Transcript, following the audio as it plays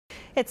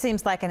It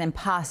seems like an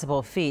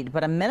impossible feat,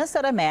 but a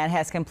Minnesota man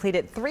has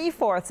completed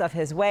 3/4 of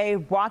his way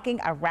walking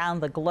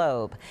around the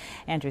globe.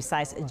 Andrew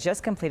Seiss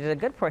just completed a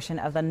good portion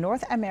of the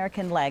North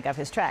American leg of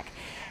his trek.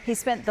 He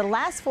spent the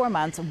last 4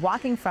 months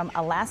walking from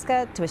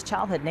Alaska to his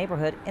childhood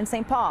neighborhood in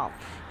St. Paul.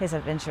 His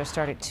adventure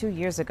started 2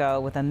 years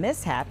ago with a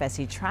mishap as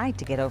he tried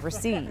to get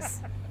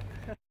overseas.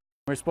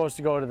 We were supposed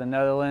to go to the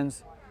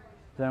Netherlands.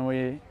 Then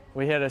we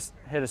hit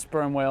a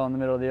sperm whale in the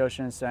middle of the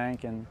ocean and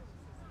sank, and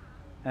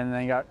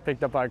then got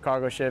picked up by a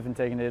cargo ship and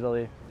taken to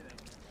Italy.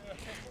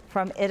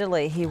 From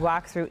Italy, he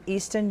walked through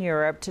Eastern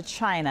Europe to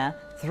China,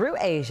 through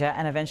Asia,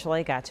 and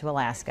eventually got to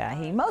Alaska.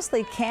 He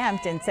mostly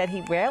camped and said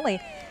he rarely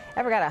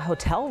ever got a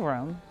hotel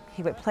room.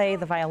 He would play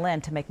the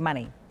violin to make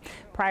money.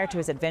 Prior to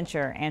his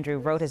adventure, Andrew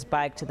rode his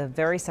bike to the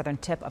very southern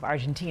tip of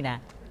Argentina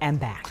and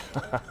back.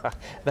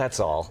 That's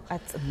all.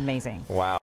 That's amazing. Wow.